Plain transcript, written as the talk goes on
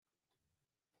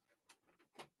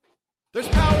There's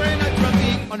power in a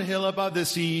drumbeat on a hill above the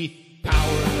sea.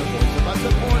 Power in the voice of a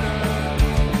supporter.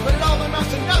 But it all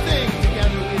amounts to nothing.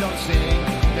 Together we don't sing.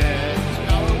 There's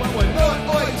power when we're not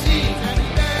OIC. And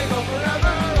they go forever.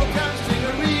 Oh, can't sing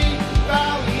or read.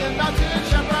 Valley and mountain,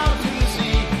 chaparral to the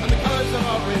sea. And the colors of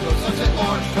our rainbow, sunset,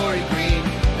 orange, Tory, green.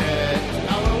 There's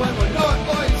power when we're not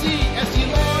OIC. SC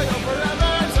Lloyd, oh,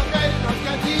 forever. Someday, North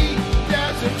County.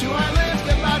 Desert to islands,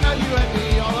 get loud now, you and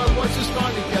me. All our voices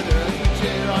strong together as we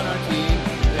cheer on our team.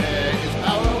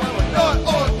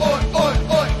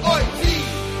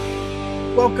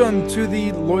 Welcome to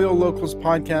the Loyal Locals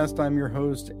podcast. I'm your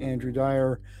host, Andrew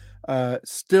Dyer.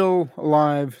 Still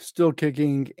alive, still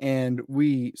kicking, and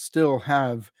we still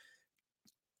have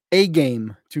a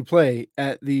game to play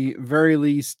at the very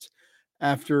least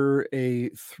after a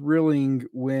thrilling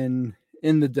win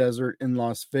in the desert in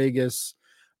Las Vegas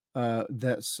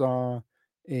that saw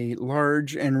a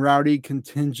large and rowdy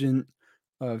contingent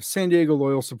of San Diego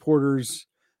Loyal supporters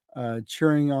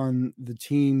cheering on the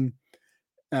team.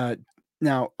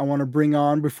 Now, I want to bring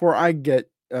on, before I get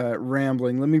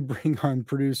rambling, let me bring on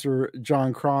producer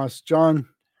John Cross. John,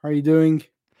 how are you doing?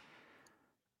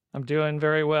 I'm doing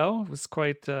very well. It was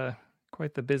quite the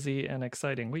busy and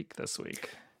exciting week this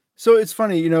week. So it's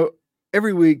funny,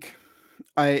 every week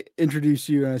I introduce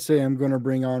you and I say I'm going to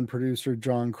bring on producer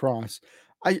John Cross.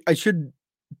 I should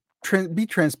be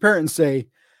transparent and say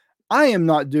I am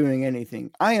not doing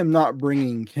anything. I am not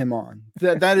bringing him on.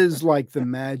 That is like the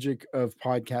magic of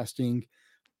podcasting.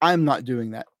 I'm not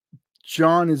doing that.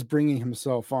 John is bringing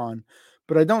himself on,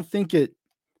 but I don't think it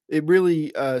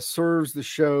really serves the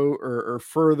show or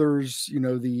furthers,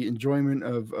 the enjoyment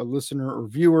of a listener or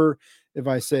viewer if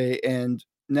I say, and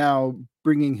now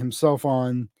bringing himself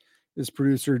on is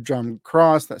producer John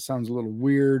Cross. That sounds a little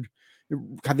weird.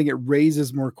 I think it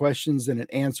raises more questions than it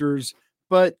answers,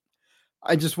 but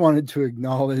I just wanted to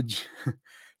acknowledge that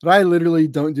I literally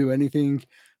don't do anything.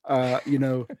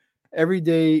 Every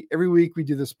day, every week we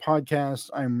do this podcast.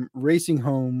 I'm racing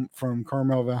home from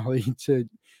Carmel Valley to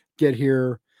get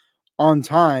here on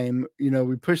time.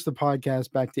 We push the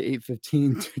podcast back to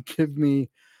 8:15 to give me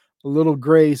a little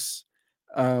grace,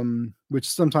 which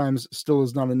sometimes still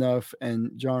is not enough.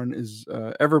 And John is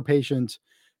ever patient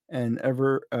and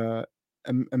ever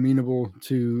amenable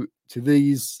to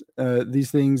these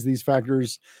things, these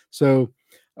factors. So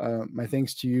my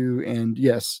thanks to you. And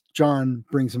yes, John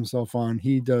brings himself on.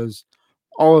 He does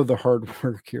all of the hard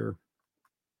work here.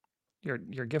 You're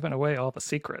giving away all the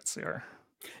secrets here.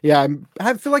 Yeah,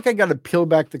 I feel like I got to peel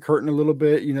back the curtain a little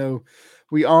bit.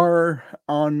 We are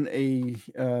on a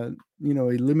a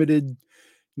limited.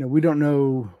 We don't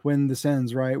know when this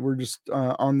ends, right? We're just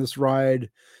on this ride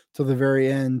till the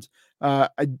very end.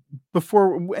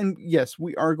 Yes,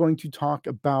 we are going to talk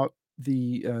about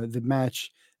the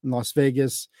match in Las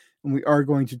Vegas, and we are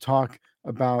going to talk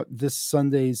about this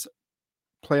Sunday's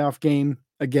playoff game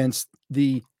against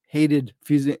the hated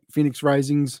Phoenix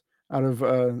Risings out of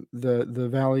the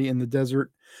valley in the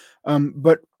desert.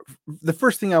 But the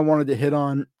first thing I wanted to hit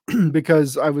on,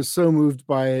 because I was so moved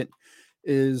by it,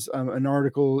 is an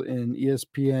article in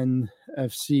ESPN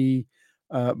FC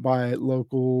by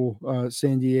local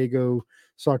San Diego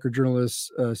soccer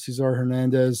journalist Cesar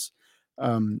Hernandez.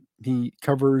 He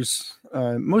covers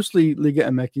mostly Liga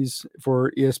MX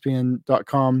for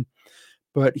ESPN.com,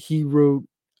 but he wrote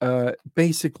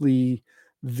basically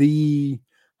the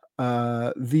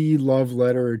love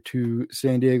letter to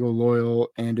San Diego Loyal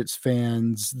and its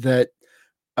fans that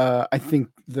I think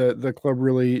the club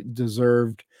really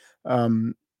deserved.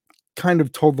 Kind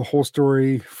of told the whole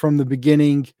story from the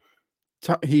beginning.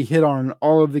 He hit on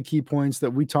all of the key points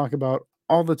that we talk about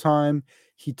all the time.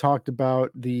 He talked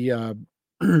about the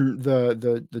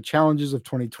the challenges of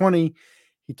 2020.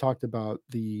 He talked about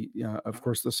of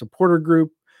course, the supporter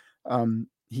group.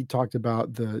 He talked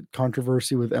about the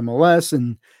controversy with MLS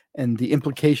and the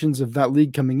implications of that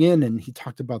league coming in. And he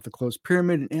talked about the closed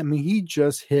pyramid. And I mean, he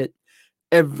just hit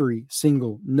every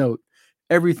single note,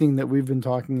 everything that we've been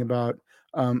talking about.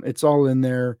 It's all in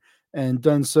there, and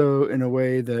done so in a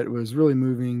way that was really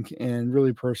moving and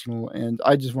really personal. And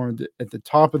I just wanted to, at the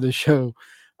top of the show,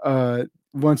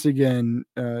 once again,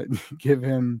 give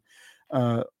him,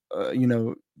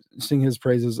 sing his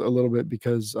praises a little bit,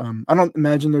 because I don't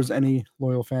imagine there's any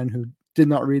Loyal fan who did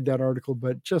not read that article,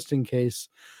 but just in case,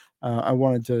 I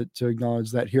wanted to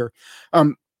acknowledge that here.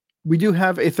 We do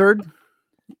have a third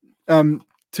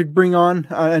to bring on,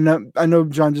 and I know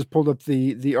John just pulled up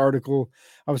the article.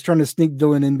 I was trying to sneak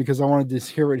Dylan in because I wanted to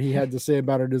hear what he had to say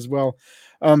about it as well.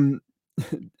 Our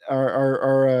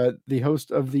the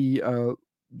host of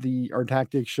our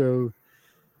tactics show,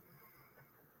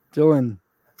 Dylan.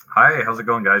 Hi, how's it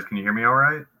going, guys? Can you hear me all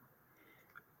right?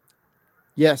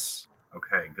 Yes.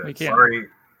 Okay, We good. can. Sorry,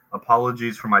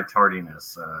 apologies for my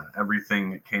tardiness.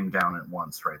 Everything came down at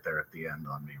once right there at the end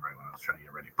on me, right when I was trying to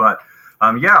get ready. But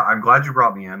yeah, I'm glad you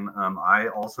brought me in. I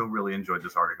also really enjoyed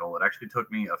this article. It actually took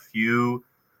me a few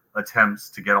attempts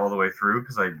to get all the way through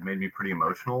because it made me pretty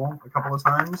emotional a couple of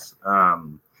times.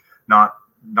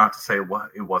 Not to say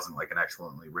it wasn't like an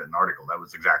excellently written article. That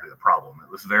was exactly the problem.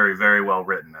 It was very, very well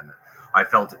written, and I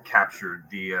felt it captured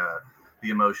the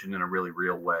emotion in a really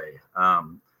real way.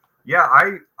 Yeah,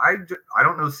 I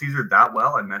don't know Caesar that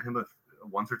well. I met him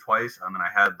once or twice, and I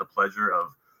had the pleasure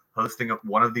of hosting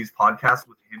one of these podcasts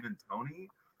with him and Tony.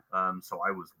 So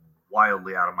I was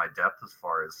wildly out of my depth as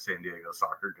far as San Diego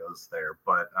soccer goes there.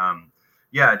 But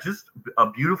yeah, just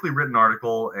a beautifully written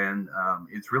article, and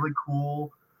it's really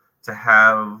cool to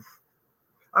have.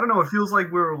 I don't know. It feels like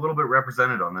we're a little bit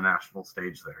represented on the national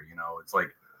stage there. It's like,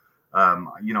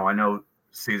 I know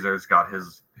Caesar's got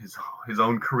his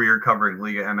own career covering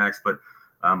Liga MX, but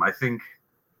I think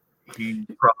he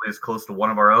probably as close to one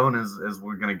of our own as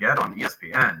we're going to get on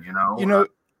ESPN.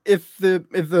 If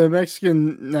the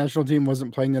Mexican national team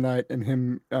wasn't playing tonight and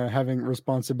him having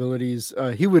responsibilities,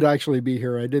 he would actually be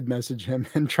here. I did message him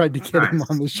and tried to get him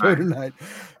on the show tonight,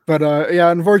 but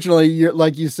yeah, unfortunately,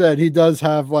 like you said, he does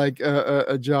have like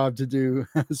a job to do.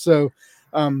 So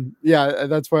yeah,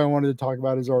 that's why I wanted to talk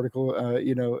about his article,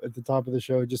 at the top of the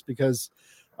show, just because,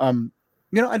 I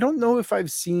don't know if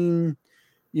I've seen,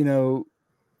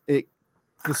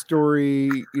 the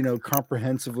story,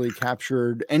 comprehensively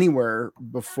captured anywhere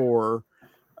before,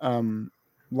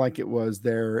 like it was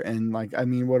there. And like,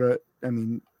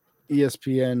 ESPN,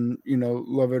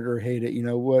 love it or hate it,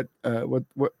 what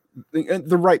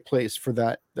the right place for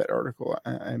that article,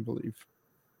 I believe.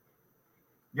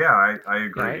 Yeah, I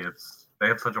agree. They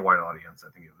have such a wide audience.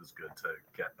 I think it was good to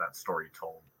get that story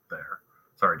told there.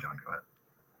 Sorry, John, go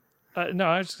ahead. No,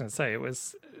 I was just going to say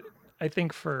I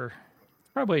think for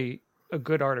probably a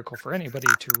good article for anybody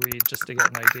to read just to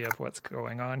get an idea of what's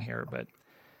going on here. But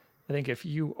I think if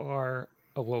you are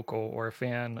a local or a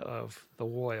fan of the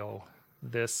Loyal,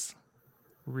 this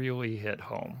really hit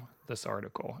home, this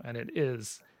article. And it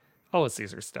is, all of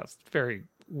Caesar's stuff's very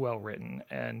well written.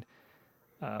 And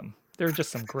there are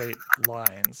just some great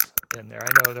lines in there. I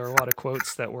know there are a lot of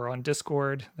quotes that were on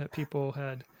Discord that people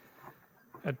had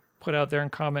put out there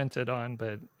and commented on,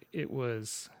 but it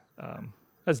was,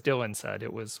 as Dylan said,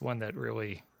 it was one that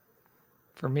really,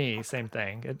 for me, same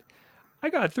thing. I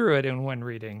got through it in one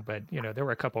reading, but there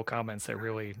were a couple comments that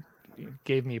really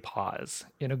gave me pause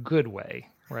in a good way,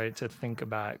 right? To think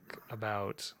back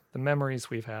about the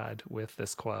memories we've had with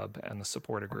this club and the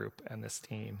supporter group and this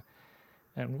team,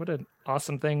 and what an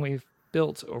awesome thing we've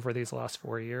built over these last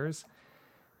 4 years.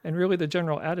 And really the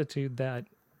general attitude that,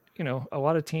 a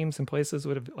lot of teams and places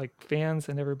would have, like fans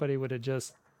and everybody would have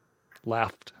just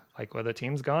left. Like, well, the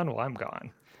team's gone, well, I'm gone.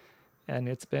 And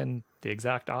it's been the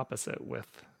exact opposite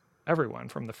with everyone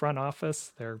from the front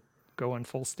office. They're going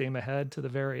full steam ahead to the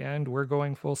very end. We're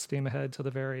going full steam ahead to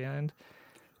the very end.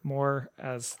 More,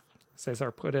 as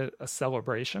Cesar put it, a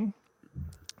celebration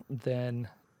than,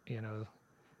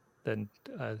 than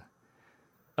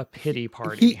a pity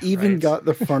party. He even got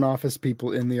the front office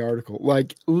people in the article.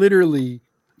 Like, literally,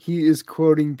 he is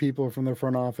quoting people from the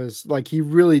front office. Like, he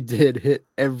really did hit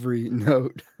every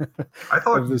note. I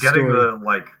thought getting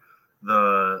the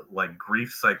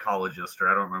grief psychologist, or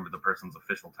I don't remember the person's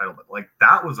official title, but like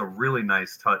that was a really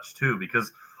nice touch too,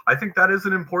 because I think that is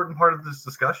an important part of this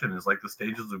discussion, is like the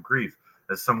stages of grief,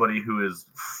 as somebody who is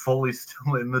fully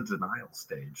still in the denial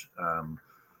stage. I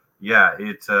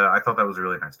thought that was a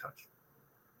really nice touch.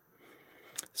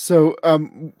 So,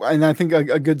 and I think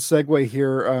a good segue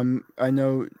here. I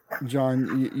know,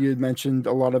 John, you had mentioned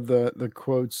a lot of the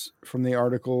quotes from the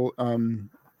article.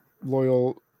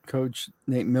 Loyal coach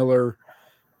Nate Miller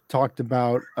talked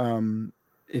about,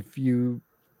 if you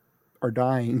are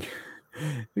dying,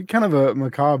 kind of a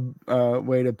macabre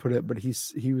way to put it, but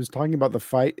he was talking about the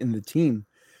fight in the team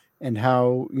and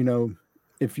how,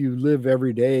 if you live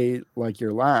every day like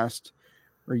your last,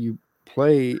 or you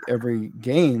play every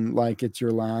game like it's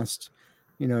your last,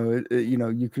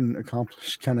 you can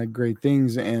accomplish kind of great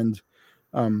things. And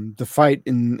the fight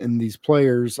in these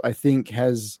players, I think,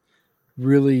 has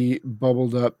really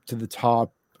bubbled up to the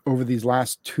top over these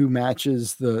last two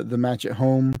matches. The match at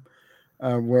home,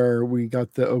 where we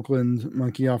got the Oakland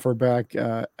monkey off our back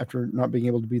after not being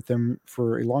able to beat them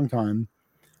for a long time.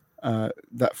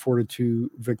 That 4-2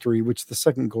 victory, which the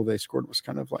second goal they scored was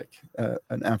kind of like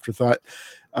an afterthought.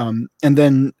 And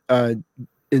then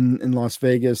in Las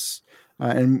Vegas,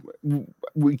 and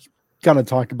kind of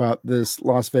talk about this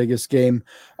Las Vegas game.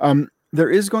 There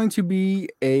is going to be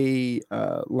a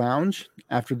lounge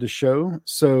after the show,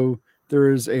 so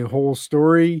there is a whole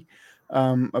story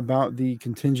about the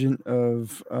contingent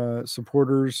of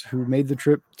supporters who made the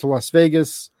trip to Las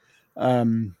Vegas,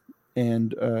 and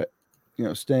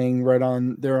staying right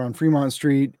on there on Fremont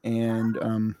Street,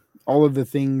 and all of the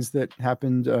things that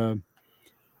happened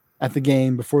at the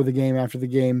game, before the game, after the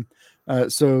game.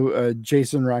 So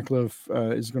Jason Ratcliffe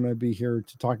is going to be here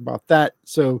to talk about that.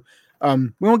 So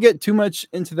we won't get too much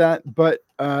into that, but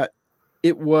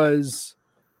it was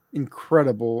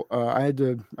incredible. I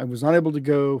was not able to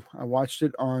go. I watched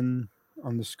it on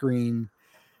the screen,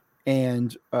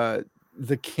 and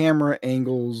the camera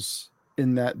angles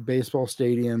in that baseball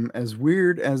stadium, as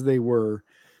weird as they were,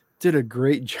 did a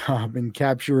great job in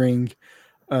capturing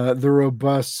the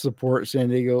robust support San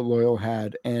Diego Loyal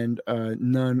had, and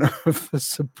none of the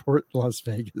support Las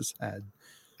Vegas had.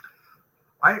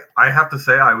 I have to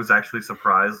say, I was actually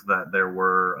surprised that there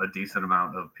were a decent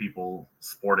amount of people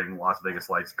sporting Las Vegas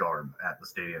Lights garb at the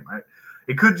stadium.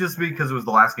 It could just be because it was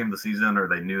the last game of the season, or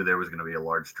they knew there was going to be a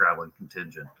large traveling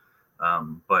contingent.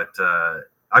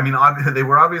 I mean, they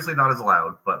were obviously not as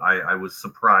loud, but I was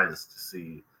surprised to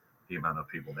see the amount of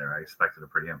people there. I expected a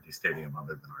pretty empty stadium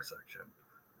other than our section.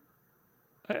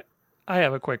 I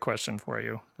have a quick question for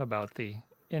you about the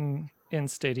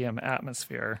in-stadium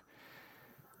atmosphere,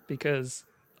 because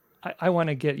I want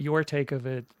to get your take of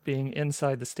it being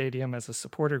inside the stadium as a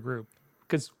supporter group.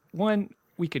 Because one,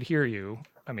 we could hear you.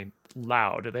 I mean,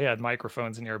 loud. They had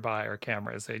microphones nearby or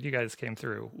cameras. You guys came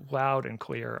through loud and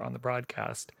clear on the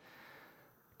broadcast.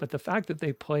 But the fact that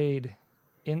they played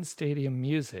in-stadium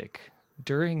music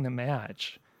during the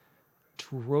match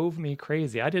drove me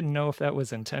crazy. I didn't know if that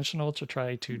was intentional to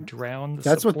try to drown the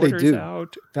supporters what they do.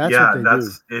 out.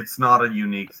 It's not a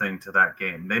unique thing to that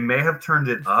game. They may have turned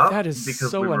it up because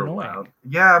so we were annoying. loud.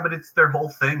 Yeah, but it's their whole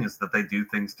thing is that they do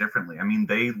things differently. I mean,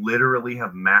 they literally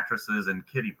have mattresses and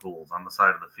kiddie pools on the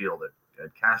side of the field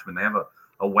at Cashman. They have a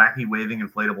wacky waving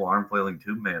inflatable arm flailing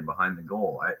tube man behind the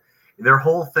goal. Their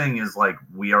whole thing is like,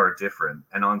 we are different.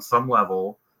 And on some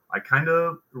level, I kind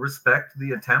of respect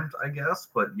the attempt, I guess,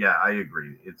 but yeah, I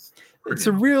agree. It's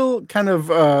a real kind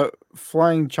of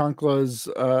Flying Chancla's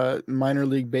minor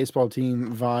league baseball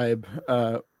team vibe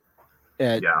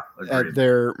at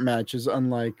their matches.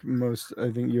 Unlike most, I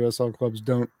think, USL clubs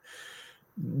don't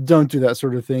do that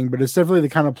sort of thing, but it's definitely the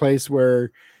kind of place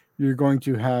where you're going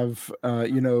to have,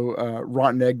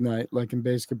 rotten egg night, like in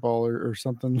basketball or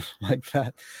something like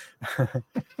that.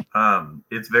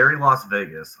 It's very Las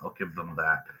Vegas. I'll give them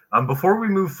that. Before we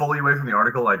move fully away from the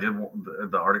article, I did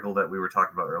the article that we were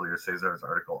talking about earlier, Cesar's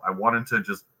article. I wanted to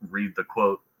just read the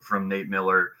quote from Nate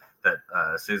Miller that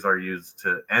Cesar used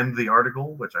to end the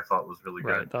article, which I thought was really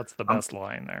good. Right, that's the best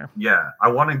line there. Yeah, I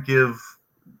want to give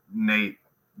Nate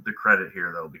the credit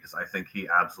here, though, because I think he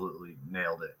absolutely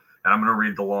nailed it. And I'm going to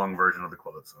read the long version of the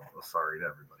quote, so sorry to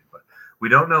everybody. But we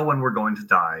don't know when we're going to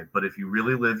die, but if you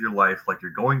really live your life like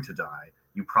you're going to die,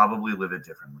 you probably live it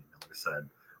differently, Miller said.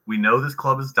 We know this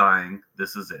club is dying.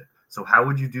 This is it. So how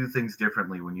would you do things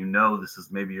differently when you know this is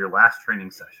maybe your last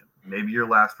training session, maybe your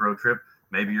last road trip,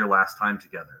 maybe your last time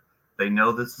together? They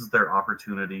know this is their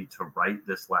opportunity to write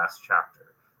this last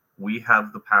chapter. We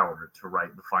have the power to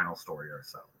write the final story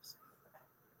ourselves.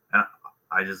 And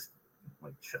I just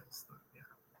like chills.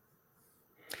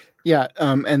 Yeah,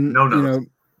 and no notes.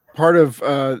 Part of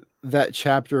that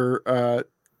chapter,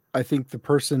 I think the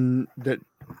person that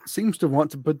seems to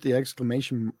want to put the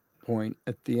exclamation point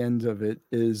at the end of it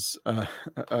is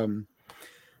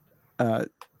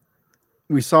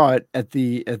we saw it at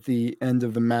the end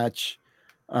of the match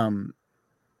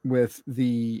with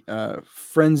the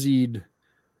frenzied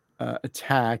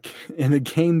attack in a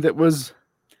game that was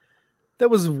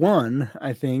won,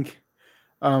 I think.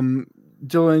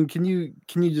 Dylan, can you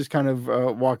just kind of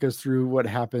walk us through what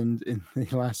happened in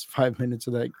the last 5 minutes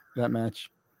of that match?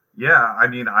 Yeah, I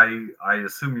mean, I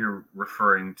assume you're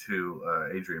referring to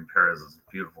Adrian Perez's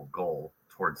beautiful goal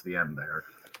towards the end there.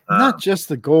 Not just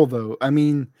the goal, though. I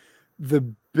mean, the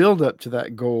build-up to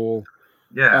that goal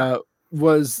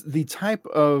was the type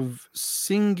of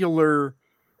singular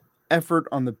effort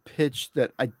on the pitch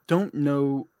that I don't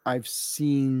know I've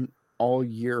seen all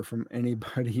year from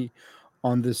anybody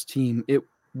on this team. It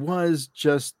was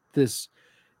just this,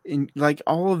 like,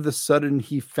 all of the sudden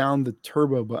he found the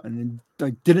turbo button and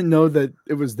like didn't know that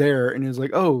it was there, and he was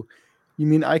like, oh, you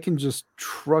mean I can just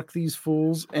truck these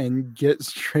fools and get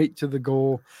straight to the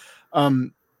goal?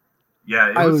 It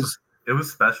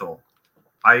was special.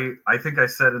 I think I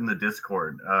said in the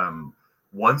Discord,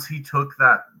 once he took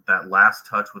that last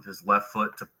touch with his left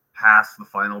foot to past the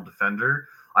final defender,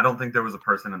 I don't think there was a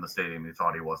person in the stadium who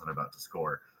thought he wasn't about to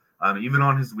score. Even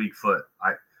on his weak foot,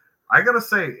 I gotta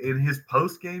say, in his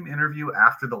post-game interview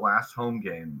after the last home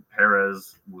game,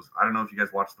 Perez I don't know if you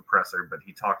guys watched the presser, but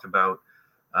he talked about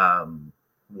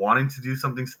wanting to do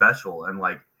something special and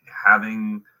like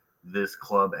having this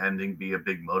club ending be a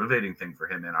big motivating thing for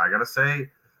him. And I gotta say,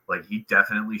 like, he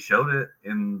definitely showed it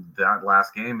in that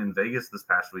last game in Vegas this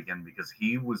past weekend, because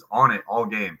he was on it all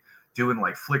game, doing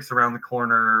like flicks around the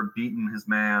corner, beating his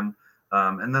man.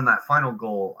 And then that final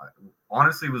goal,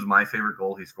 honestly, was my favorite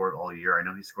goal he scored all year. I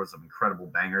know he scored some incredible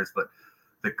bangers, but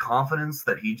the confidence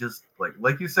that he just,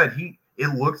 like you said, it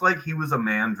looked like he was a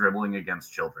man dribbling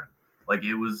against children. Like,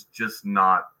 it was just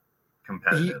not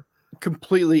competitive. He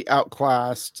completely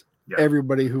outclassed Yeah.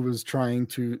 everybody who was trying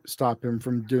to stop him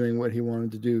from doing what he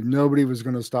wanted to do. Nobody was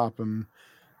going to stop him.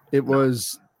 It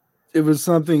was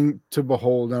something to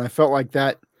behold. And I felt like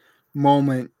that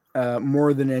moment,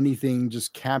 more than anything,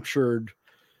 just captured,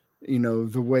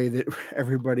 the way that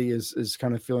everybody is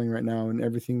kind of feeling right now and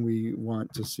everything we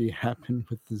want to see happen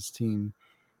with this team.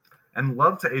 And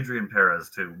love to Adrian Perez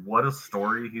too. What a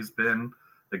story he's been.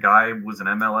 The guy was an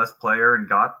MLS player and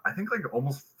got, I think, like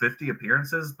almost 50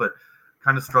 appearances, but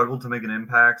kind of struggled to make an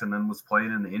impact, and then was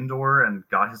playing in the indoor and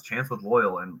got his chance with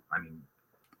Loyal. And I mean,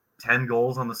 10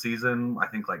 goals on the season, I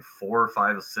think like 4 or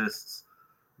 5 assists.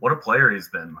 What a player he's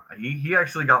been. He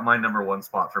actually got my number 1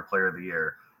 spot for player of the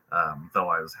year, though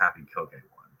I was happy Koke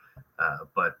won.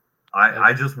 But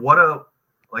I just,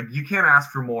 you can't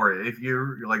ask for more. If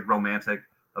you're like romantic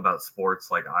about sports,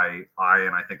 like I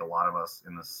and I think a lot of us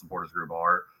in the supporters group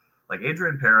are, like,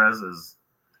 Adrian Perez is,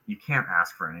 you can't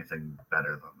ask for anything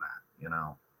better than that,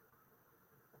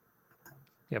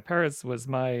 Yeah, Perez was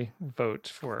my vote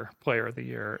for player of the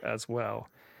year as well.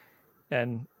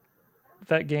 And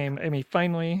that game, I mean,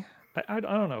 finally, I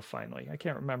don't know, finally, I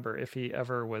can't remember if he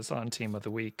ever was on team of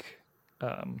the week.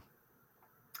 I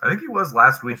think he was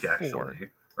last week, before. actually.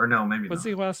 Or no, maybe Was not.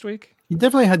 he last week? He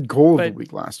definitely had goal of the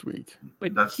week last week.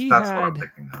 But That's he what had, I'm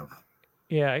thinking of.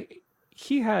 yeah,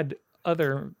 he had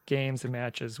other games and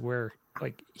matches where,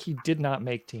 like, he did not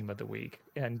make team of the week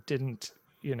and didn't,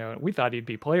 we thought he'd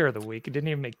be player of the week. He didn't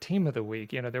even make team of the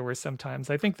week. There were some times,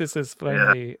 I think this is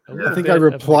finally a little I think bit I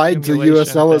replied to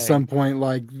USL at thing. some point,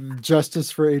 like, justice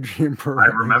for Adrian Perez. I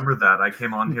remember that. I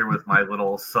came on here with my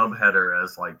little subheader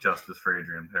as like justice for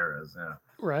Adrian Perez. Yeah.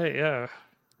 Right, yeah.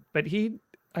 But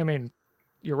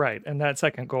you're right. And that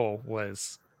second goal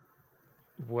was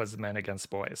men against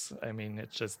boys. I mean,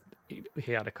 it's just,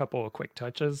 he had a couple of quick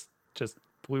touches, just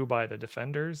flew by the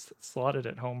defenders, slotted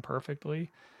it home perfectly.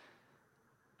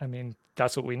 I mean,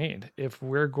 that's what we need. If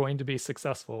we're going to be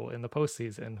successful in the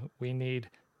postseason, we need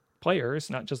players,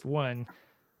 not just one,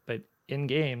 but in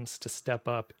games, to step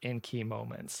up in key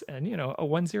moments. And, a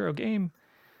 1-0 game,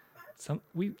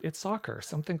 it's soccer.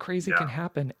 Something crazy can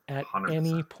happen at 100%.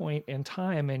 any point in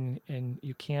time, and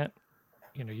you can't,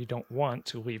 you don't want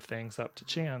to leave things up to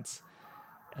chance.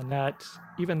 And that,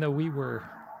 even though we were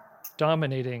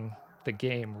dominating the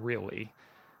game, really,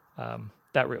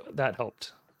 that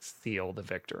helped seal the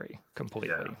victory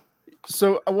completely. Yeah.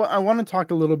 So I want to talk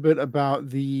a little bit about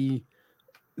the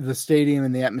stadium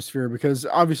and the atmosphere, because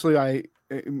obviously I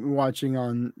watching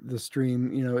on the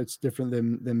stream, it's different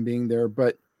than being there.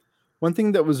 But one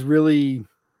thing that was really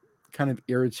kind of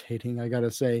irritating, I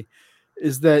gotta say,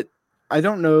 is that I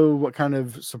don't know what kind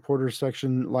of supporter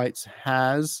section Lights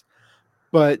has,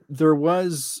 but there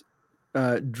was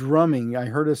drumming. I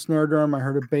heard a snare drum, I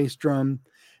heard a bass drum,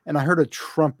 and I heard a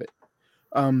trumpet.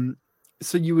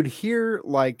 So you would hear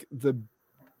like the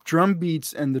drum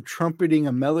beats and the trumpeting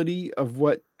a melody of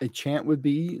what a chant would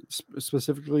be,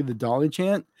 specifically the Dolly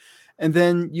chant. And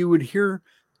then you would hear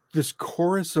this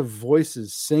chorus of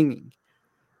voices singing.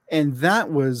 And that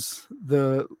was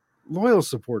the Loyal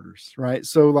supporters, right?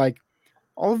 So like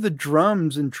all of the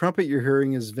drums and trumpet you're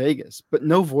hearing is Vegas, but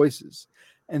no voices.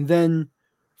 And then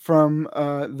from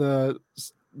the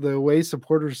away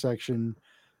supporter section,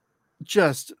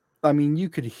 you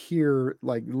could hear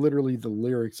like literally the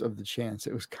lyrics of the chants.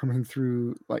 It was coming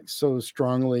through like so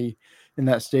strongly in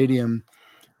that stadium.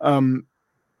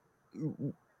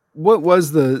 What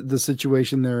was the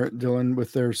situation there, Dylan,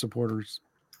 with their supporters?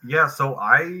 Yeah, so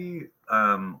I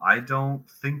don't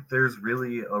think there's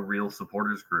really a real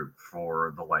supporters group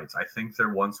for the Lights. I think there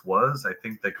once was. I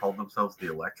think they called themselves the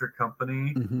Electric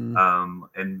Company,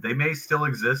 and they may still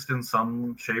exist in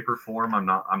some shape or form. I'm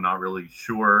not really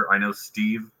sure. I know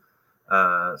Steve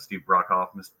Brockhoff,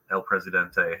 El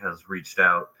Presidente, has reached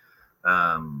out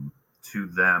to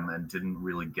them and didn't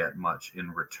really get much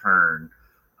in return.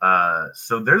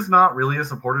 So there's not really a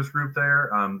supporters group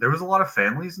there. There was a lot of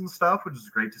families and stuff, which is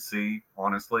great to see,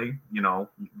 honestly,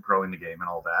 growing the game and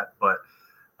all that. But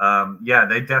yeah,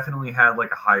 they definitely had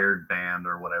like a hired band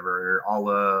or whatever, a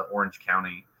la Orange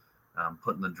County,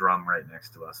 putting the drum right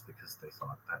next to us because they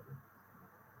thought that would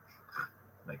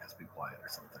make us be quiet or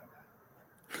something.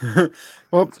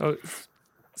 Well,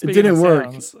 So it didn't work.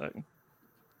 Sounds,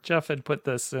 Jeff had put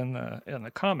this in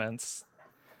the comments.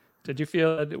 Did you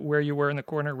feel that where you were in the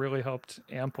corner really helped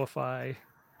amplify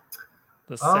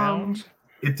the sound?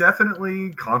 It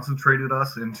definitely concentrated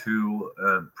us into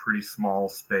a pretty small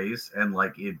space, and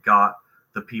like it got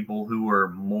the people who were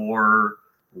more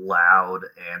loud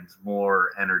and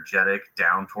more energetic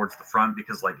down towards the front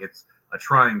because like it's a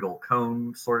triangle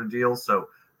cone sort of deal, so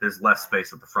there's less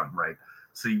space at the front, right?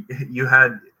 So you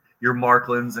had your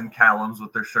Marklands and Callums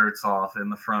with their shirts off in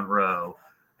the front row.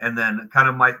 And then kind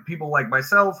of my people like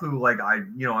myself who like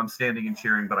I'm standing and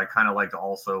cheering, but I kind of like to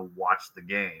also watch the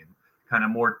game kind of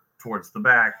more towards the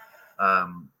back.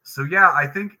 So yeah, I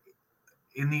think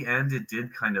in the end it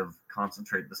did kind of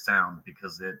concentrate the sound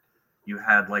because you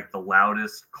had like the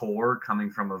loudest core coming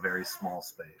from a very small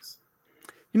space.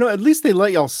 At least they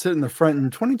let y'all sit in the front. In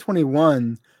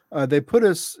 2021, they put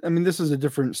us, I mean, this is a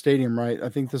different stadium, right? I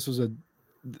think this was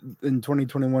in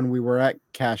 2021 we were at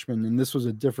Cashman, and this was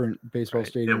a different baseball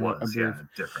stadium. It was, yeah,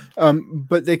 different.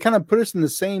 But they kind of put us in the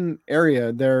same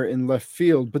area there in left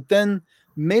field, but then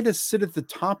made us sit at the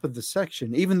top of the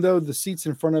section, even though the seats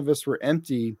in front of us were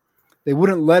empty. They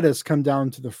wouldn't let us come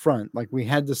down to the front. Like we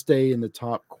had to stay in the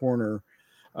top corner.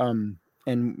 And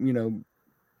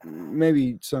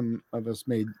maybe some of us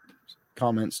made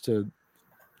comments to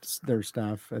their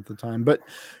staff at the time, but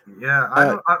yeah,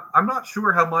 I'm not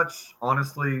sure how much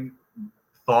honestly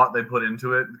thought they put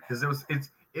into it because it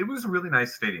was a really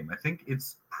nice stadium. I think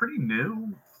it's pretty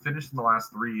new, finished in the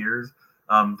last 3 years.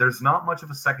 There's not much of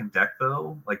a second deck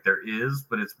though, like there is,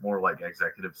 but it's more like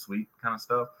executive suite kind of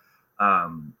stuff.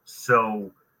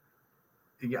 So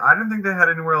yeah, I didn't think they had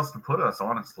anywhere else to put us,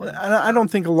 honestly. I don't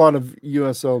think a lot of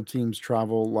USL teams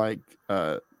travel like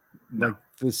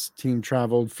this team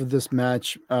traveled for this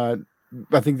match. I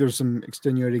think there's some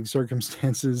extenuating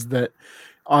circumstances that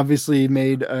obviously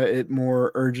made it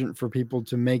more urgent for people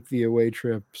to make the away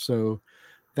trip. So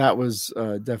that was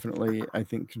definitely, I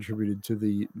think, contributed to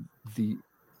the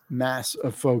mass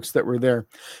of folks that were there.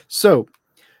 So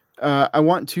I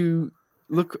want to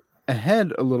look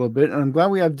ahead a little bit, and I'm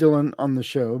glad we have Dylan on the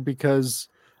show because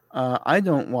I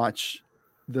don't watch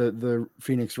the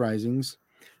Phoenix Risings,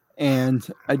 and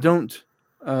I don't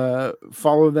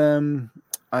follow them.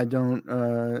 I don't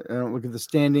look at the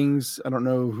standings. I don't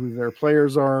know who their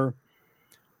players are.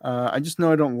 I just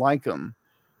know I don't like them.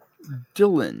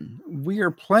 Dylan, we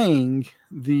are playing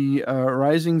the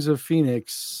Risings of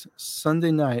Phoenix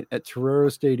Sunday night at Torero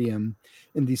Stadium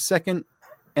in the second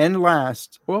and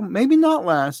last, well, maybe not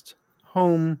last,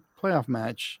 home playoff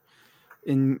match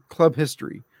in club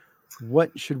history.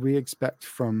 What should we expect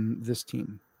from this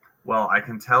team? Well, I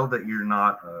can tell that you're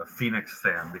not a Phoenix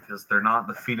fan because they're not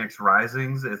the Phoenix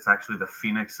Risings. It's actually the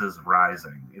Phoenix's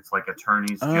Rising. It's like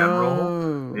Attorneys General.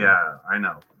 Oh. Yeah, I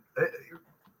know.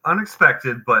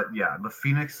 Unexpected, but yeah, the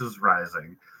Phoenix's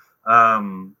Rising.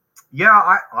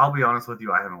 Yeah, I'll be honest with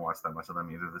you. I haven't watched that much of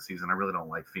them either this season. I really don't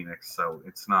like Phoenix, so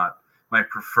it's not my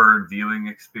preferred viewing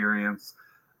experience.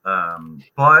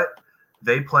 But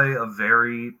they play a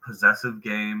very possessive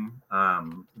game.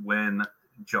 When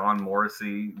John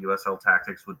Morrissey, USL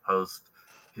Tactics, would post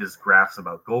his graphs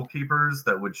about goalkeepers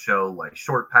that would show like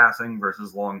short passing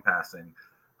versus long passing.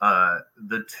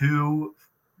 The two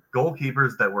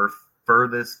goalkeepers that were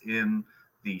furthest in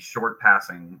the short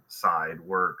passing side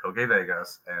were Koke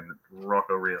Vegas and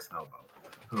Rocco Rios Novo,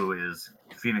 who is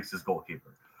Phoenix's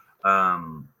goalkeeper.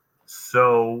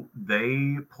 So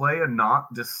they play a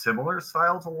not dissimilar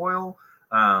style to Loyal.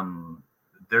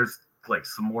 There's like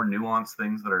some more nuanced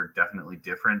things that are definitely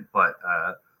different, but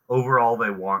overall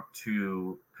they want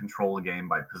to control the game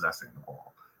by possessing the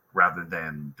ball rather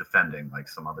than defending like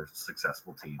some other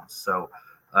successful teams. So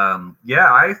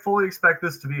yeah, I fully expect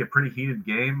this to be a pretty heated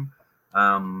game.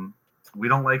 We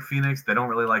don't like Phoenix. They don't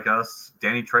really like us.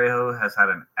 Danny Trejo has had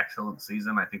an excellent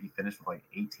season. I think he finished with like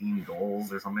 18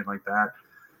 goals or something like that.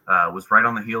 Was right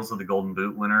on the heels of the Golden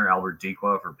Boot winner, Albert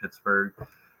Dikwa for Pittsburgh.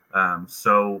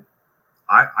 So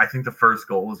I think the first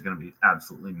goal is going to be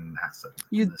absolutely massive.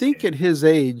 You'd think game. At his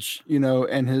age,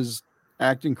 and his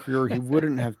acting career, he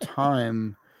wouldn't have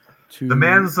time to... The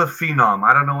man's a phenom.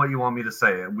 I don't know what you want me to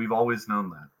say. We've always known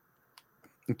that.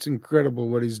 It's incredible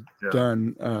what he's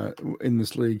done in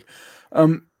this league.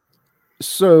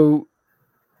 So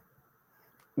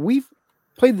we've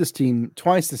played this team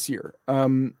twice this year.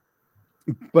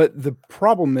 But the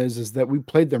problem is that we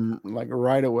played them like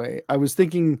right away. I was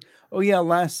thinking, oh yeah,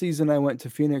 last season I went to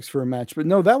Phoenix for a match, but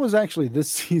no, that was actually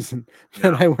this season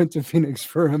that I went to Phoenix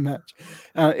for a match.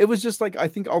 It was just like I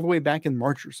think all the way back in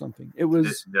March or something. It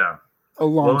was a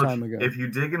long time ago. If you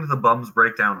dig into the Bums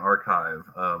Breakdown archive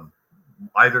of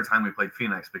either time we played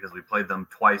Phoenix, because we played them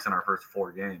twice in our first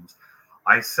 4 games,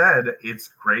 I said it's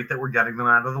great that we're getting them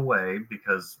out of the way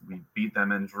because we beat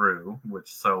them and drew,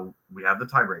 so we have the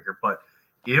tiebreaker. But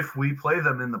if we play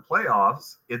them in the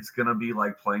playoffs, it's going to be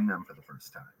like playing them for the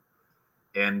first time.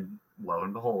 And lo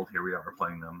and behold, here we are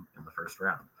playing them in the first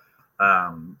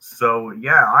round. So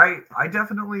yeah, I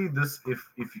definitely,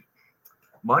 if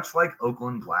much like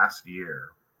Oakland last year,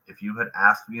 if you had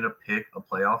asked me to pick a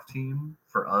playoff team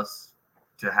for us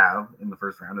to have in the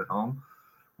first round at home,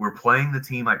 we're playing the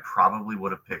team I probably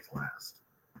would have picked last.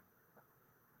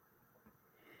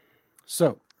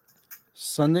 So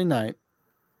Sunday night,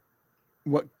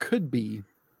 what could be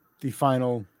the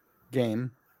final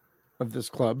game of this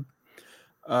club,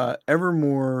 ever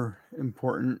more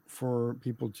important for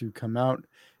people to come out.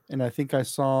 And I think I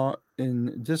saw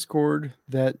in Discord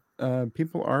that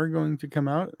people are going to come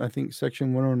out. I think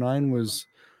Section 109 was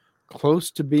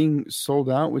close to being sold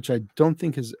out, which I don't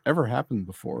think has ever happened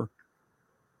before.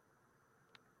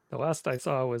 The last I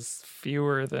saw was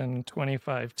fewer than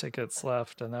 25 tickets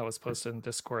left, and that was posted in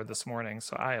Discord this morning.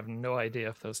 So I have no idea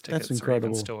if those tickets are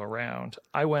even still around.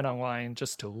 I went online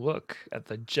just to look at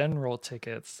the general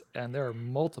tickets, and there are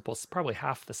multiple, probably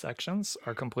half the sections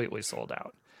are completely sold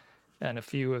out. And a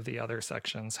few of the other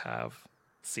sections have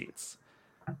seats.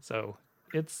 So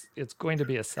it's going to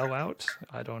be a sellout.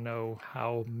 I don't know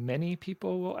how many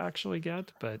people will actually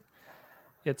get, but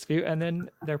it's few. And then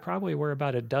there probably were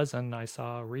about a dozen I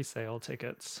saw resale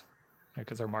tickets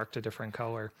because they're marked a different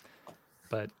color.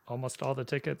 But almost all the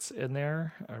tickets in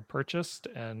there are purchased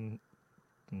and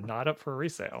not up for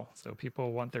resale. So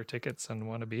people want their tickets and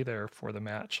want to be there for the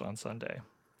match on Sunday.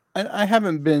 I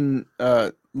haven't been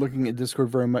looking at Discord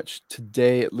very much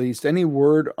today, at least. Any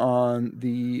word on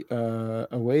the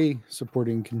away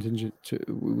supporting contingent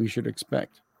we should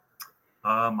expect?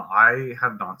 I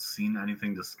have not seen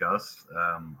anything discussed.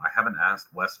 I haven't asked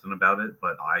Weston about it,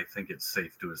 but I think it's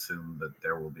safe to assume that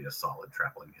there will be a solid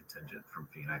traveling contingent from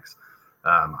Phoenix.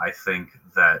 I think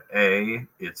that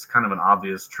it's kind of an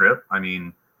obvious trip. I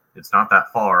mean, it's not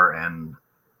that far, and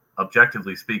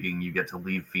objectively speaking, you get to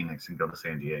leave Phoenix and go to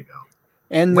San Diego.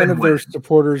 And none of their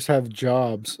supporters have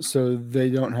jobs, so they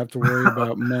don't have to worry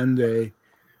about Monday.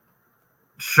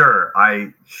 Sure.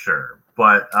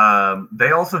 But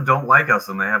they also don't like us,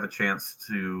 and they have a chance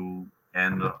to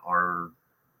end our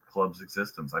club's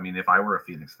existence. I mean, if I were a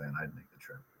Phoenix fan, I'd make the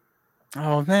trip.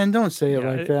 Oh, man, don't say it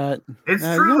like that. It's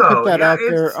true, though. Put that out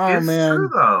there. Oh, it's man. True,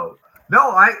 though.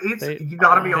 No, you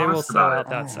got to be honest about it. They will sell out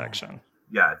that section.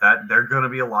 Yeah, there are going to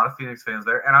be a lot of Phoenix fans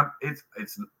there, and it's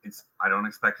I don't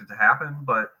expect it to happen,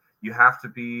 but you have to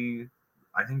be.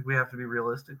 I think we have to be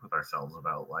realistic with ourselves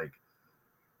about like.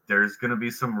 There's going to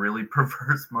be some really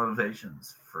perverse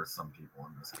motivations for some people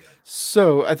in this game.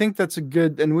 So I think that's a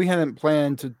good, and we hadn't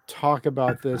planned to talk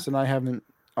about this, and I haven't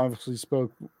obviously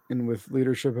spoken with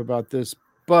leadership about this,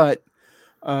 but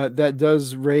that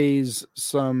does raise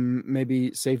some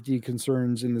maybe safety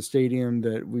concerns in the stadium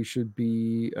that we should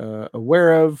be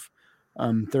aware of.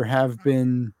 There have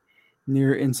been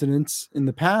near incidents in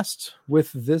the past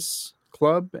with this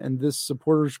club and this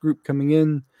supporters group coming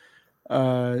in,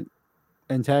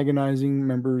 antagonizing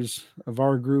members of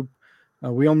our group.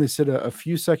 We only sit a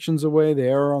few sections away. They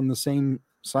are on the same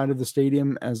side of the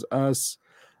stadium as us.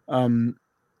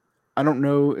 I don't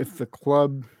know if the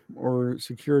club or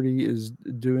security is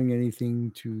doing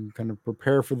anything to kind of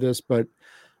prepare for this, but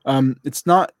it's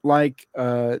not like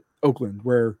Oakland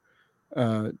where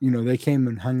they came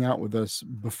and hung out with us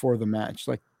before the match.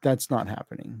 Like that's not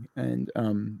happening. And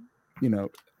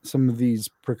some of these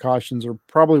precautions are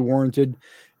probably warranted.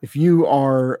 If you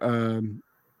are, a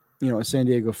San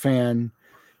Diego fan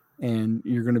and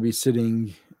you're going to be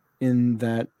sitting in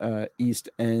that East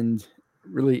End,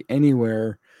 really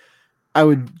anywhere, I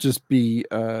would just be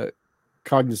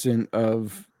cognizant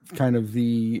of kind of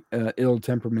the ill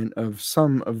temperament of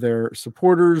some of their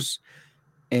supporters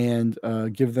and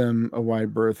give them a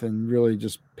wide berth and really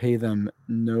just pay them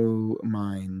no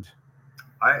mind.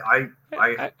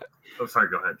 Oh, sorry.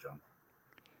 Go ahead, John.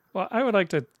 Well, I would like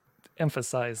to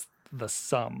emphasize the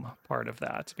some part of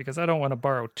that because I don't want to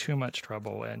borrow too much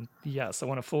trouble. And yes, I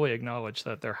want to fully acknowledge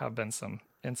that there have been some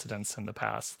incidents in the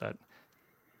past that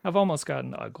have almost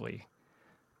gotten ugly.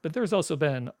 But there's also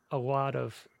been a lot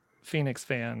of Phoenix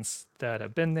fans that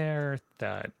have been there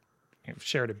that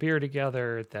shared a beer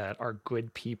together, that are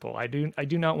good people. I do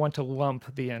not want to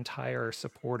lump the entire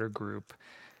supporter group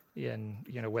in,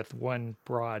 with one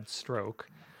broad stroke.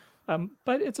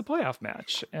 But it's a playoff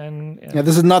match, and Yeah,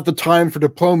 this is not the time for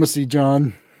diplomacy,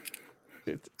 John.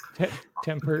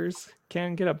 Tempers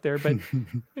can get up there, but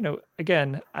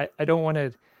again, I don't want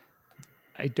to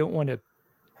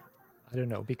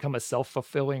become a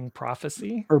self-fulfilling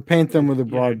prophecy, or paint them with a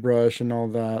broad brush and all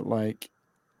that. Like,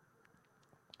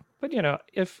 but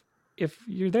if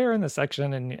you're there in the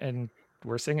section and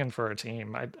we're singing for a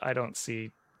team, I don't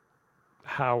see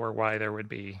how or why there would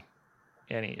be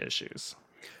any issues.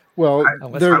 Well,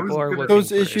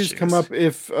 those issues come up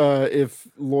if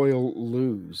Loyal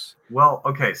lose. Well,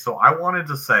 okay, so I wanted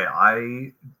to say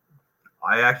I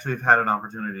actually have had an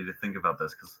opportunity to think about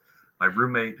this because my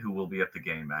roommate, who will be at the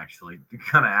game, actually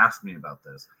kind of asked me about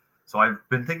this. So I've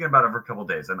been thinking about it for a couple of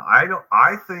days, and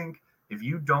I think if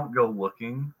you don't go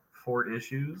looking for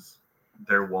issues,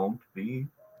 there won't be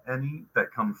any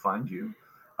that come find you.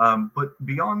 But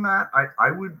beyond that, I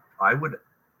would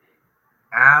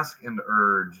ask and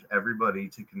urge everybody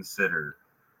to consider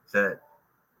that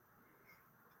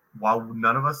while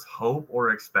none of us hope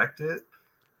or expect it,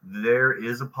 there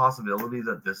is a possibility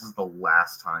that this is the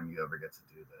last time you ever get to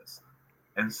do this.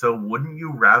 And so wouldn't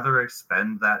you rather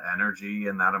expend that energy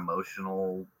and that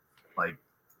emotional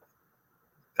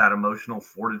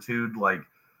fortitude,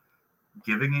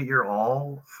 giving it your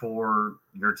all for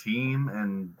your team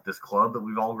and this club that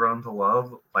we've all grown to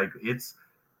love?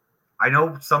 I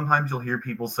know sometimes you'll hear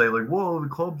people say, whoa, the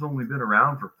club's only been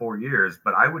around for 4 years.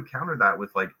 But I would counter that with,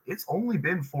 it's only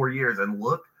been 4 years. And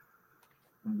look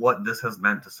what this has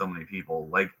meant to so many people.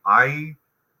 I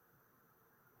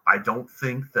don't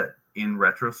think that in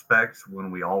retrospect, when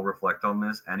we all reflect on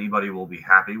this, anybody will be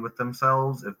happy with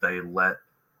themselves if they let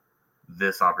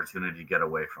this opportunity get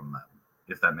away from them,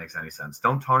 if that makes any sense.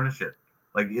 Don't tarnish it.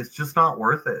 It's just not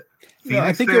worth it. Yeah,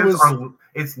 I think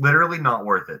it's literally not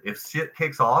worth it. If shit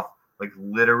kicks off,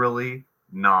 literally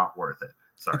not worth it.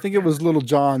 Sorry. I think it was Little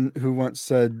John who once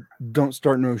said, "Don't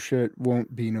start no shit,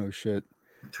 won't be no shit."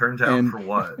 Turn down for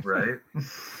what, right?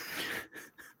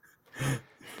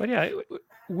 But yeah,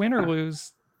 win or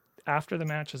lose, after the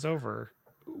match is over,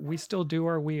 we still do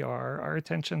our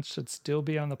attention should still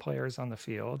be on the players on the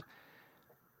field.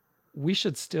 We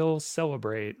should still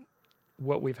celebrate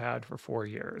what we've had for 4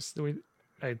 years. These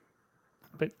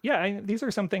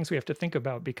are some things we have to think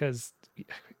about, because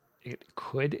it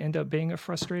could end up being a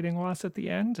frustrating loss at the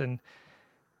end, and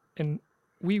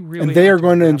we really, and they are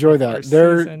going to enjoy that.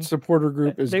 Their season. Supporter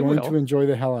group is going to enjoy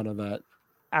the hell out of that,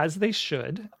 as they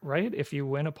should, right? If you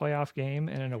win a playoff game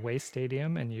in an away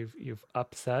stadium and you've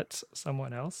upset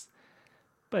someone else,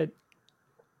 but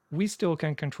we still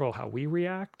can control how we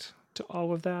react to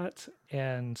all of that,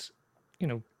 and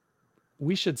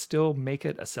we should still make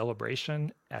it a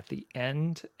celebration at the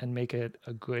end and make it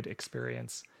a good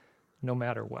experience no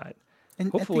matter what.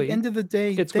 And hopefully, at the end of the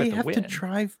day, they have to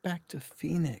drive back to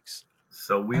Phoenix.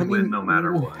 So we win no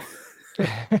matter what.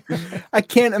 I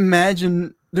can't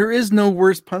imagine. There is no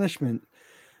worse punishment.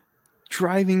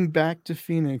 Driving back to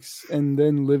Phoenix and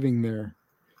then living there.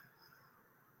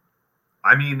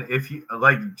 I mean, if you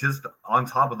just on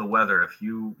top of the weather, if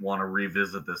you want to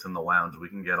revisit this in the lounge, we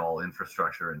can get all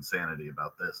infrastructure insanity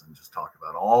about this and just talk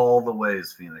about all the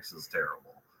ways Phoenix is terrible.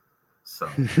 So,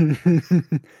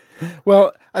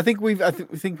 well, I think we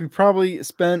probably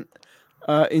spent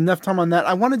enough time on that.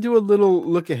 I want to do a little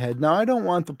look ahead. Now, I don't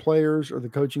want the players or the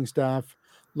coaching staff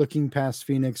looking past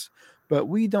Phoenix, but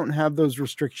we don't have those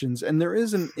restrictions, and there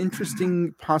is an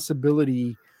interesting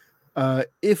possibility.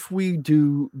 If we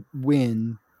do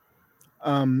win,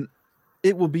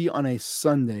 it will be on a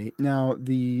Sunday. Now,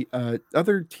 the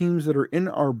other teams that are in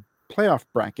our playoff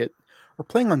bracket are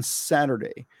playing on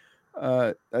Saturday.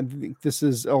 I think this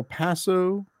is El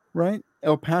Paso, right?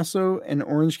 El Paso and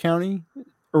Orange County,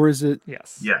 or is it?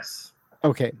 Yes.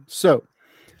 Okay, so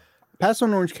Paso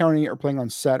and Orange County are playing on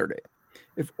Saturday.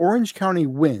 If Orange County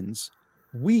wins,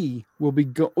 we will be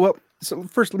So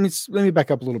first, let me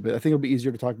back up a little bit. I think it'll be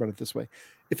easier to talk about it this way.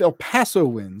 If El Paso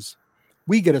wins,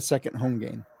 we get a second home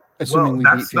game. Assuming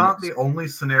that's not the only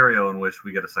scenario in which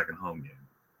we get a second home game.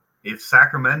 If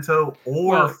Sacramento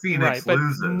or Phoenix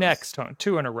loses, next home,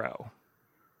 2 in a row.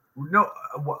 No,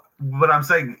 but I'm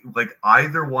saying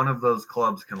either one of those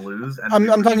clubs can lose. And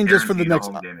I'm talking just for the next.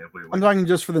 I'm talking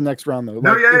just for the next round, though.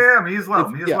 No, me as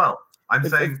well. I'm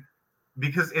saying.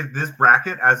 Because this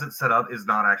bracket, as it's set up, is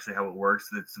not actually how it works.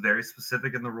 It's very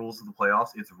specific in the rules of the playoffs.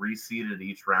 It's reseeded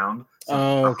each round.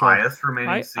 So the highest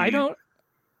remaining seed.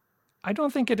 I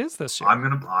don't think it is this year. I'm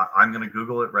gonna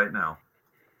Google it right now.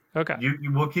 Okay.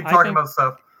 We'll keep talking about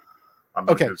stuff. I'm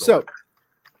gonna Okay, Google so it.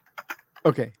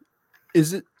 okay,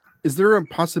 is there a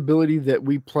possibility that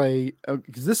we play?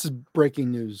 Because this is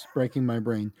breaking news, breaking my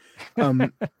brain.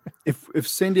 If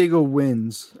San Diego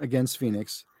wins against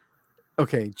Phoenix,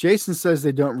 okay, Jason says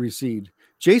they don't reseed.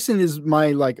 Jason is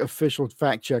my like official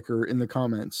fact checker in the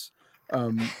comments.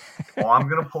 Well, I'm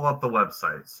gonna pull up the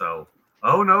website. So,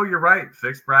 oh no, you're right.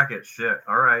 Fixed bracket. Shit.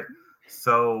 All right.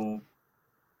 So,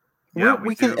 yeah,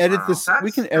 we do. can edit Wow, this. We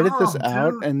that's can edit this dumb,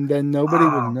 out, dude. and then nobody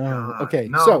will Oh know. god. Okay,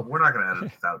 No, we're not gonna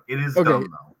edit this out. It is Okay. dumb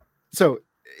though. so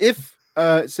if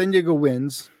San Diego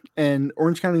wins and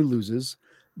Orange County loses,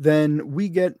 then we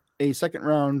get a second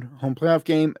round home playoff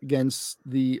game against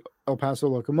the El Paso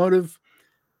Locomotive.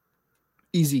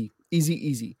 Easy, easy,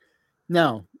 easy.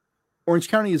 Now, Orange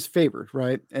County is favored,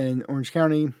 right? And Orange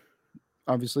County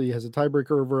obviously has a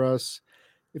tiebreaker over us.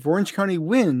 If Orange County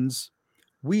wins,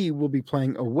 we will be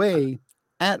playing away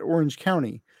at Orange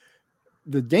County.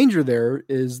 The danger there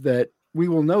is that we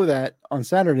will know that on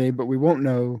Saturday, but we won't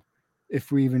know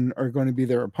if we even are going to be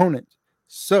their opponent.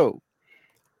 So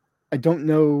I don't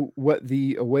know what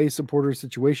the away supporter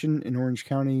situation in Orange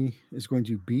County is going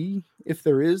to be if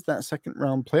there is that second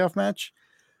round playoff match.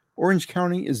 Orange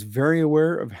County is very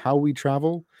aware of how we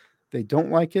travel. They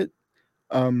don't like it.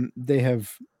 They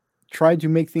have tried to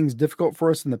make things difficult for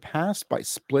us in the past by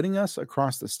splitting us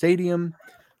across the stadium.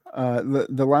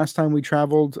 The last time we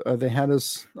traveled, they had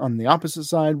us on the opposite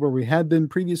side where we had been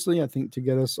previously, I think, to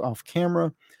get us off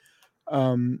camera.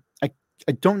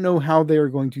 I don't know how they are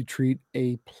going to treat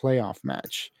a playoff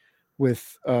match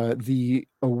with the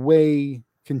away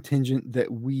contingent that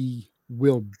we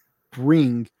will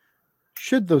bring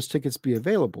should those tickets be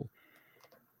available.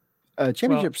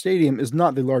 Championship Stadium is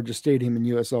not the largest stadium in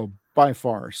USL by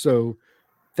far, so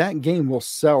that game will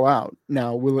sell out.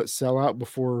 Now, will it sell out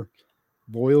before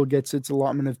Loyal gets its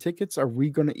allotment of tickets? Are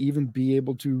we going to even be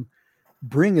able to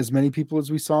bring as many people as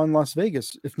we saw in Las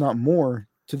Vegas, if not more,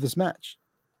 to this match?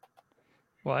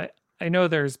 Well, I know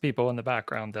there's people in the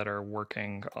background that are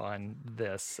working on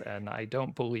this, and I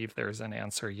don't believe there's an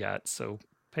answer yet. So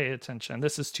pay attention.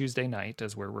 This is Tuesday night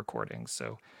as we're recording.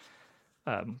 So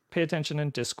pay attention in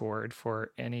Discord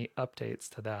for any updates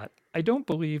to that. I don't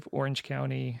believe Orange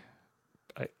County.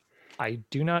 I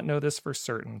do not know this for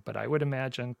certain, but I would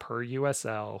imagine per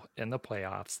USL in the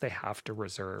playoffs, they have to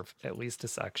reserve at least a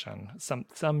section,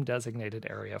 some designated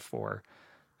area for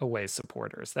away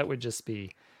supporters. That would just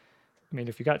be, I mean,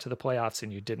 if you got to the playoffs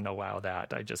and you didn't allow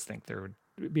that, I just think there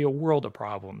would be a world of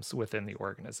problems within the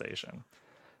organization.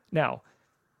 Now,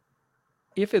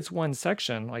 if it's one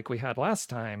section like we had last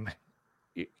time,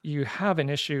 you have an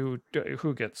issue.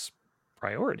 Who gets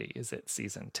priority? Is it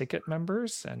season ticket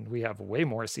members? And we have way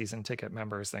more season ticket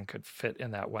members than could fit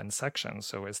in that one section.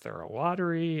 So is there a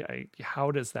lottery?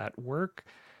 How does that work?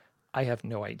 I have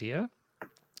no idea.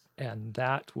 And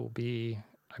that will be,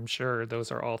 I'm sure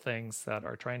those are all things that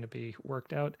are trying to be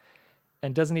worked out,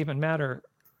 and doesn't even matter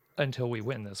until we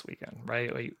win this weekend,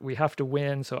 right? We have to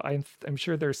win. So I'm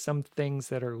sure there's some things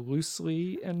that are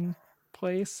loosely in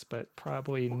place, but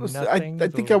probably nothing. I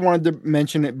think I wanted to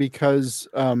mention it because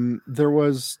there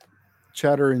was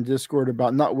chatter in Discord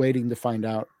about not waiting to find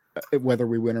out whether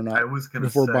we win or not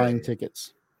before buying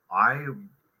tickets. I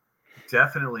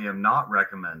definitely am not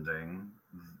recommending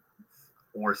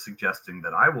or suggesting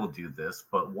that I will do this,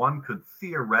 but one could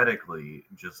theoretically,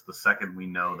 just the second we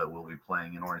know that we'll be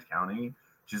playing in Orange County,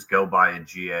 just go buy a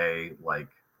GA like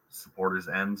supporters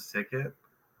end ticket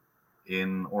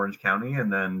in Orange County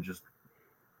and then just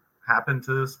happen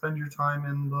to spend your time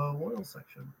in the Loyal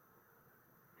section.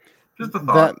 Just a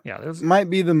thought. That might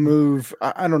be the move.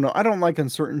 I don't know. I don't like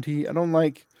uncertainty. I don't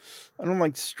like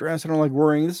stress. I don't like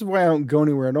worrying. This is why I don't go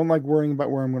anywhere. I don't like worrying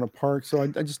about where I'm going to park. So I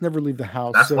just never leave the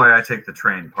house. That's why I take the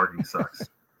train. Parking sucks.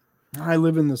 I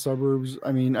live in the suburbs.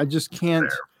 I mean, I just can't.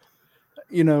 Fair.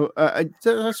 You know,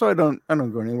 that's why I don't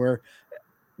go anywhere.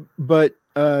 But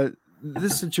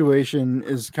this situation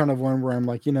is kind of one where I'm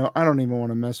like, you know, I don't even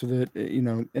want to mess with it. You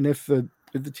know, and if the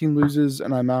team loses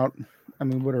and I'm out, I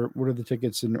mean, what are the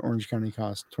tickets in Orange County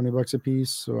cost? $20 a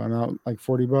piece. So I'm out like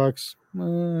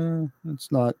 $40.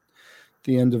 It's not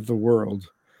the end of the world.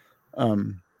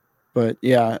 But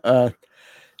yeah,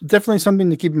 definitely something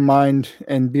to keep in mind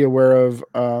and be aware of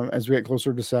as we get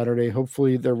closer to Saturday.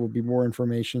 Hopefully there will be more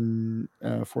information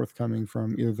forthcoming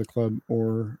from either the club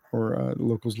or the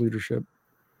locals leadership.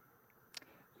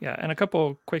 Yeah, and a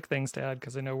couple quick things to add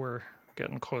because I know we're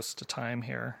getting close to time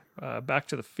here. Back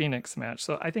to the Phoenix match.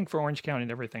 So I think for Orange County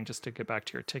and everything, just to get back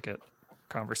to your ticket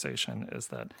conversation, is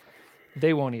that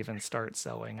they won't even start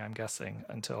selling, I'm guessing,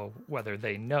 until whether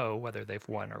they know whether they've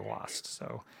won or lost.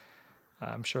 So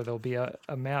I'm sure there'll be a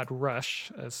mad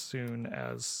rush as soon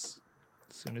as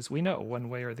we know one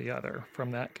way or the other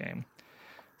from that game.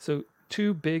 So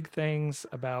two big things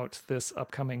about this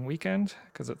upcoming weekend,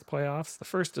 because it's playoffs. The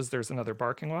first is there's another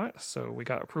barking lot. So we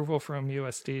got approval from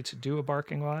USD to do a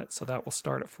barking lot. So that will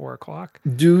start at 4:00.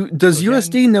 Does So again-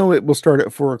 USD know it will start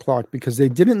at 4:00? Because they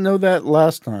didn't know that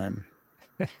last time.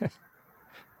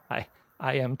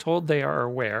 I am told they are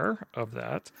aware of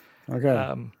that.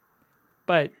 Okay.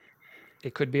 But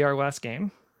it could be our last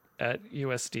game at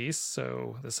USD.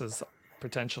 So this is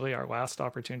potentially our last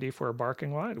opportunity for a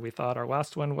barking lot. We thought our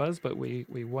last one was, but we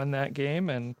won that game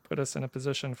and put us in a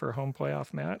position for a home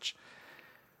playoff match.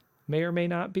 May or may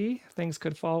not be. Things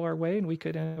could fall our way and we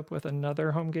could end up with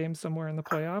another home game somewhere in the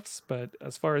playoffs. But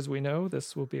as far as we know,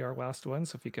 this will be our last one.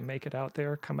 So if you can make it out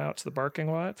there, come out to the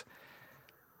barking lot.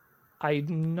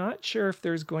 I'm not sure if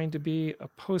there's going to be a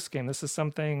post game. This is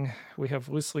something we have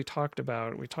loosely talked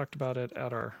about. We talked about it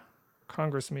at our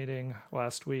Congress meeting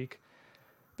last week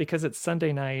because it's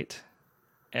Sunday night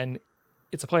and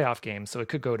it's a playoff game. So it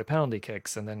could go to penalty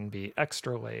kicks and then be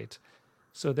extra late.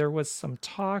 So there was some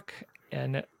talk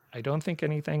and I don't think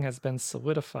anything has been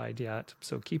solidified yet.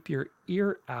 So keep your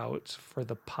ear out for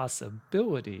the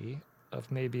possibility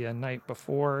of maybe a night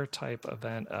before type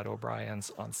event at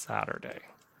O'Brien's on Saturday.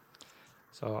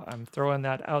 So I'm throwing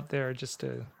that out there just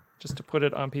to put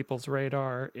it on people's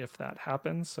radar if that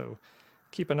happens. So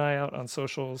keep an eye out on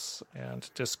socials and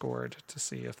Discord to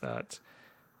see if that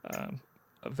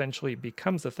eventually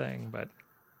becomes a thing. But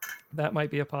that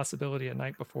might be a possibility a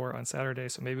night before on Saturday.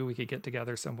 So maybe we could get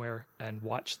together somewhere and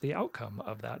watch the outcome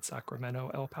of that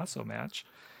Sacramento-El Paso match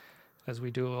as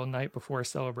we do a little night before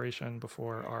celebration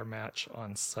before our match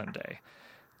on Sunday.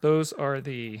 Those are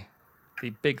the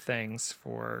big things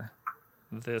for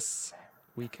this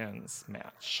weekend's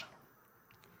match.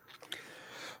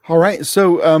 All right.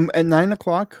 So at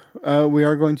 9:00, we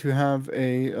are going to have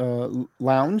a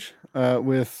lounge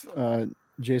with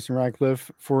Jason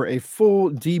Radcliffe for a full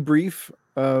debrief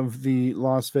of the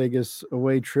Las Vegas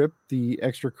away trip, the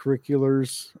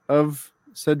extracurriculars of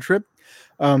said trip.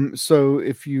 So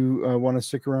if you want to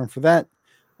stick around for that,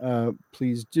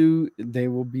 please do. They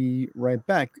will be right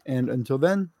back. And until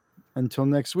then, until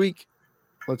next week,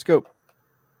 let's go.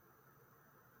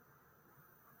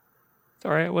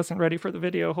 Sorry, I wasn't ready for the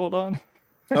video. Hold on.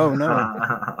 Oh,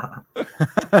 no.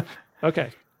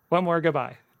 Okay. One more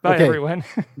goodbye. Bye, Okay. everyone.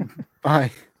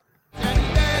 Bye.